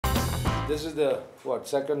This is the,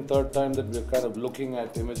 second, third time that we're kind of looking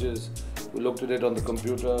at images. We looked at it on the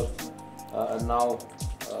computer and now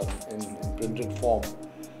in printed form.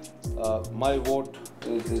 My vote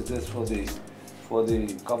is this for the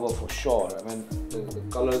cover for sure. I mean, the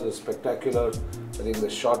colors are spectacular. I think the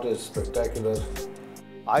shot is spectacular.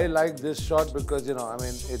 I like this shot because, you know, I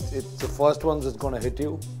mean, it's the first one that's going to hit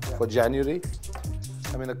you for January.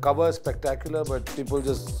 I mean, the cover is spectacular, but people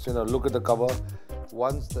just, you know, look at the cover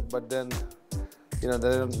once, but then, you know,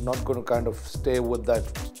 they're not going to kind of stay with that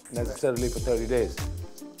necessarily for 30 days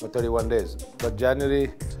or 31 days. But January,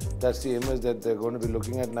 that's the image that they're going to be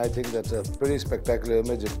looking at, and I think that's a pretty spectacular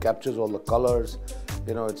image. It captures all the colors.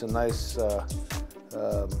 You know, it's a nice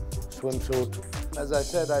swimsuit. As I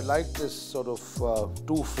said, I like this sort of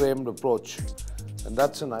two-framed approach, and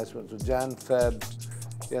that's a nice one. So Jan, Feb,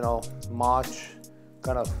 you know, March,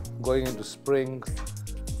 kind of going into spring,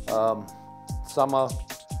 summer.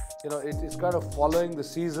 You know, it's kind of following the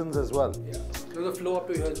seasons as well. Yeah. So the flow up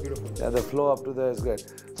to here is beautiful. Yeah, the flow up to there is great.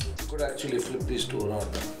 Could actually flip these two around.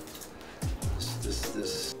 This.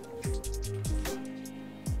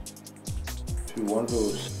 If you want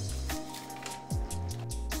to.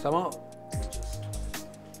 Summer.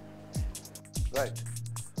 Right.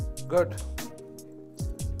 Good.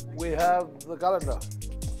 We have the calendar.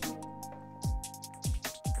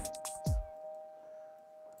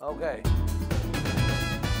 Okay.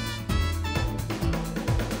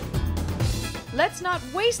 Let's not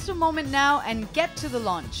waste a moment now and get to the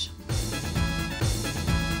launch.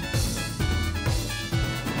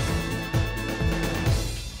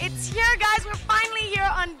 It's here, guys. We're finally here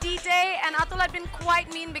on D-Day, and Atul had been quite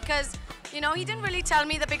mean because, you know, he didn't really tell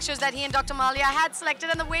me the pictures that he and Dr. Malia had selected,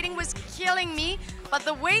 and the waiting was killing me. But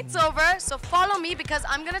the wait's over, so follow me because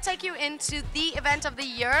I'm going to take you into the event of the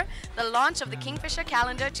year, the launch of the Kingfisher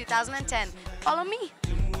calendar 2010. Follow me.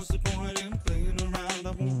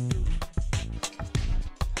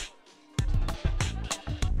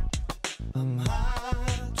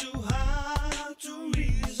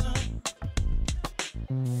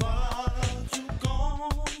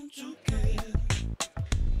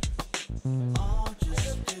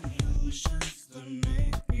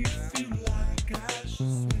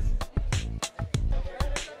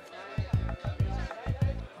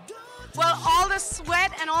 Well, all the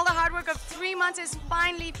sweat and all the hard work of 3 months is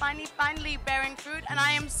finally bearing fruit, and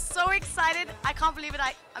I am so excited. I can't believe it.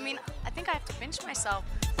 I mean, I think I have to pinch myself.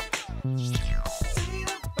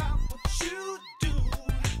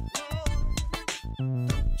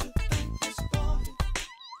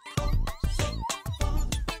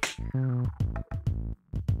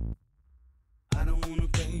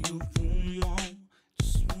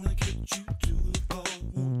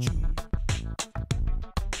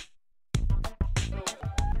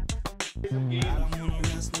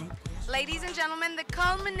 Ladies and gentlemen, the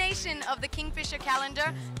culmination of the Kingfisher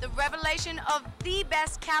calendar, the revelation of the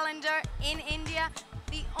best calendar in India,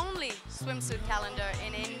 the only swimsuit calendar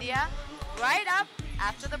in India, right up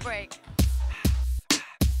after the break.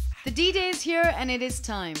 The D-Day is here and it is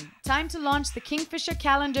time. Time to launch the Kingfisher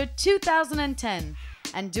calendar 2010.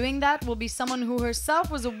 And doing that will be someone who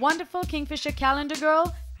herself was a wonderful Kingfisher calendar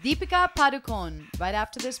girl, Deepika Padukone, right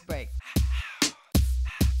after this break.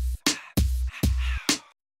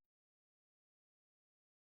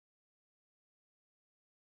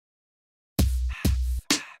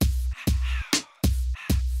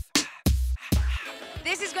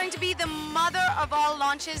 This is going to be the mother of all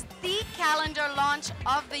launches, the calendar launch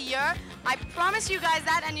of the year. I promise you guys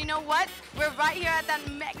that, and you know what? We're right here at that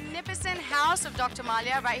magnificent house of Dr.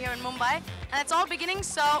 Malia, right here in Mumbai, and it's all beginning,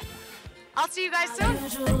 so I'll see you guys soon.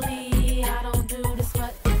 Usually, I don't do this,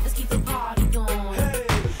 but let's keep the party going. Hey,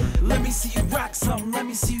 let me see you rock something, let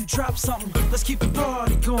me see you drop something, let's keep the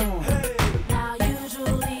party going. Hey. Now,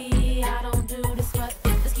 usually, I don't do this, but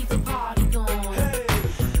let's keep the party going. Hey,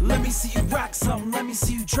 let me see you rock something, let me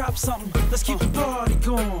see you drop something, let's keep the party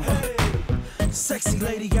going. Hey. Sexy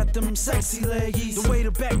lady got them sexy leggies. The way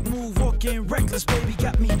the back move, walking reckless, baby.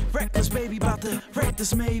 Got me reckless, baby, about to wreck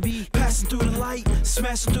this maybe. Passing through the light,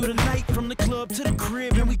 smashing through the night. From the club to the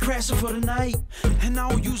crib, and we crashing for the night. And I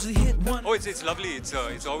don't usually hit one. Oh, it's lovely. It's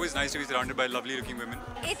always nice to be surrounded by lovely looking women.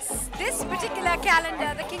 It's this particular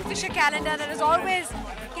calendar, the Kingfisher calendar, that has always,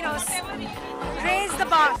 you know, raised the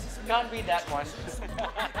bar. Can't beat that one.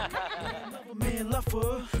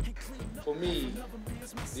 For me,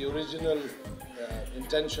 the original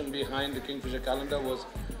intention behind the Kingfisher calendar was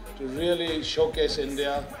to really showcase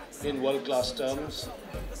India in world-class terms,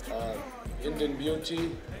 Indian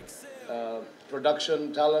beauty,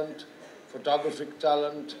 production talent, photographic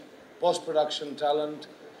talent, post-production talent,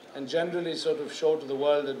 and generally sort of show to the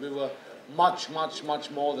world that we were much, much,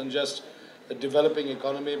 much more than just a developing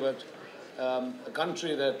economy, but a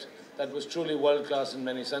country that was truly world-class in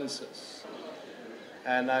many senses.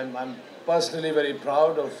 And I'm personally very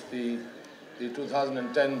proud of the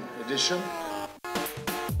 2010 edition.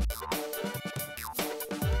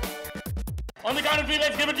 On the count of three,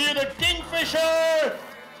 let's give it to you, the Kingfisher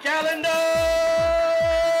calendar!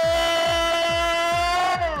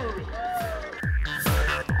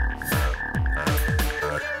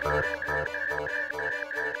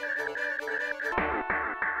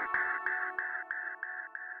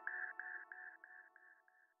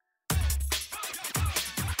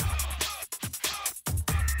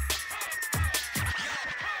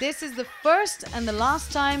 This is the first and the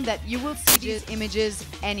last time that you will see these images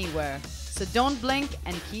anywhere. So don't blink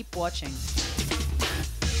and keep watching.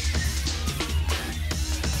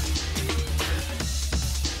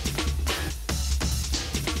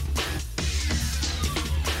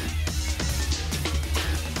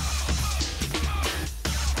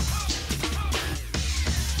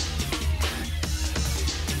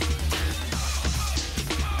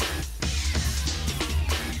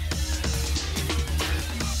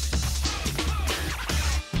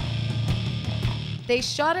 They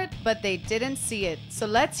shot it, but they didn't see it. So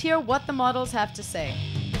let's hear what the models have to say.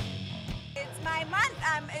 It's my month.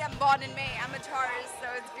 I'm born in May. I'm a Taurus, so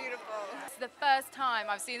it's beautiful. It's the first time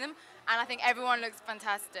I've seen them, and I think everyone looks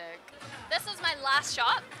fantastic. This was my last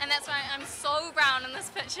shot, and that's why I'm so brown in this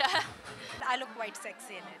picture. I look quite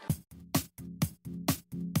sexy in it.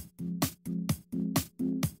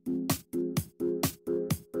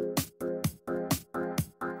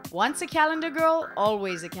 Once a calendar girl,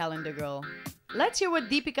 always a calendar girl. Let's hear what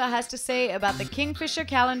Deepika has to say about the Kingfisher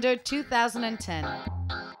calendar 2010. All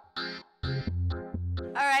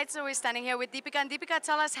right, so we're standing here with Deepika. And Deepika,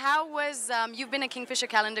 tell us, how was, you've been a Kingfisher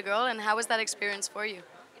calendar girl, and how was that experience for you?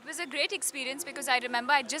 It was a great experience because I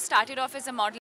remember I just started off as a model